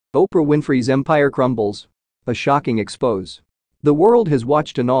Oprah Winfrey's empire crumbles. A shocking expose. The world has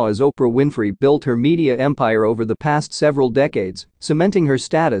watched in awe as Oprah Winfrey built her media empire over the past several decades, cementing her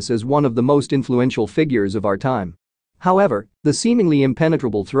status as one of the most influential figures of our time. However, the seemingly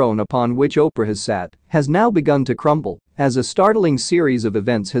impenetrable throne upon which Oprah has sat has now begun to crumble as a startling series of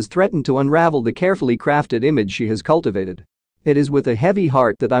events has threatened to unravel the carefully crafted image she has cultivated. It is with a heavy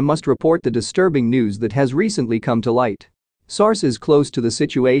heart that I must report the disturbing news that has recently come to light. Sources close to the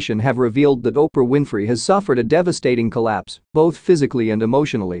situation have revealed that Oprah Winfrey has suffered a devastating collapse, both physically and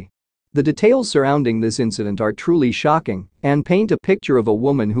emotionally. The details surrounding this incident are truly shocking and paint a picture of a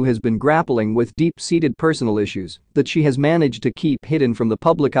woman who has been grappling with deep-seated personal issues that she has managed to keep hidden from the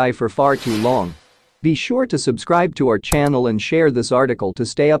public eye for far too long. Be sure to subscribe to our channel and share this article to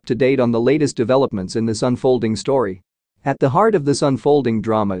stay up to date on the latest developments in this unfolding story. At the heart of this unfolding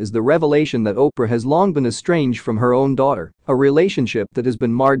drama is the revelation that Oprah has long been estranged from her own daughter, a relationship that has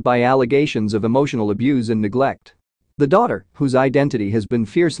been marred by allegations of emotional abuse and neglect. The daughter, whose identity has been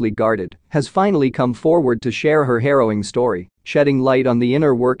fiercely guarded, has finally come forward to share her harrowing story, shedding light on the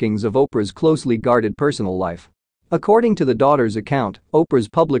inner workings of Oprah's closely guarded personal life. According to the daughter's account, Oprah's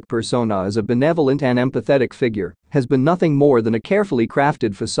public persona as a benevolent and empathetic figure has been nothing more than a carefully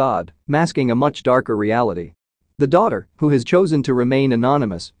crafted facade, masking a much darker reality. The daughter, who has chosen to remain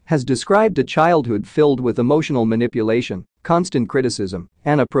anonymous, has described a childhood filled with emotional manipulation, constant criticism,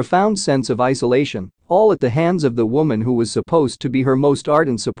 and a profound sense of isolation, all at the hands of the woman who was supposed to be her most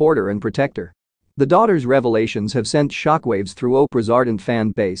ardent supporter and protector. The daughter's revelations have sent shockwaves through Oprah's ardent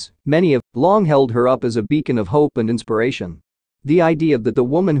fan base, many have long held her up as a beacon of hope and inspiration. The idea that the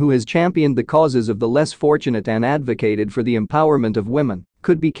woman who has championed the causes of the less fortunate and advocated for the empowerment of women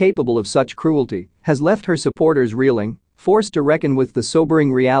could be capable of such cruelty has left her supporters reeling, forced to reckon with the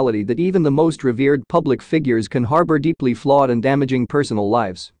sobering reality that even the most revered public figures can harbor deeply flawed and damaging personal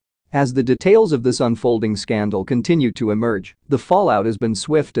lives. As the details of this unfolding scandal continue to emerge, the fallout has been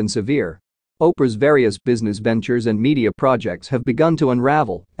swift and severe. Oprah's various business ventures and media projects have begun to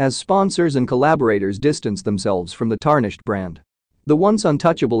unravel as sponsors and collaborators distance themselves from the tarnished brand. The once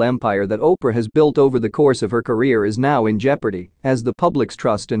untouchable empire that Oprah has built over the course of her career is now in jeopardy as the public's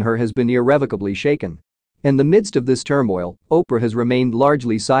trust in her has been irrevocably shaken. In the midst of this turmoil, Oprah has remained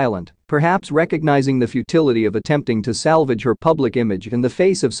largely silent, perhaps recognizing the futility of attempting to salvage her public image in the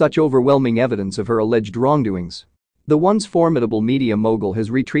face of such overwhelming evidence of her alleged wrongdoings. The once formidable media mogul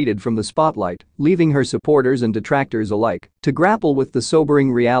has retreated from the spotlight, leaving her supporters and detractors alike to grapple with the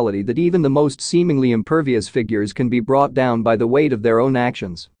sobering reality that even the most seemingly impervious figures can be brought down by the weight of their own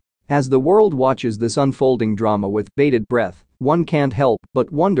actions. As the world watches this unfolding drama with bated breath, one can't help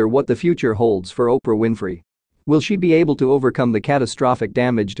but wonder what the future holds for Oprah Winfrey. Will she be able to overcome the catastrophic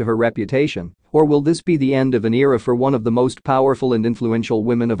damage to her reputation, or will this be the end of an era for one of the most powerful and influential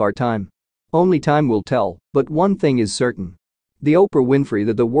women of our time? Only time will tell, but one thing is certain. The Oprah Winfrey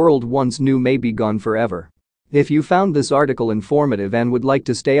that the world once knew may be gone forever. If you found this article informative and would like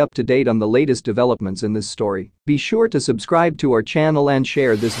to stay up to date on the latest developments in this story, be sure to subscribe to our channel and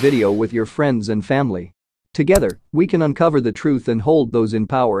share this video with your friends and family. Together, we can uncover the truth and hold those in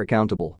power accountable.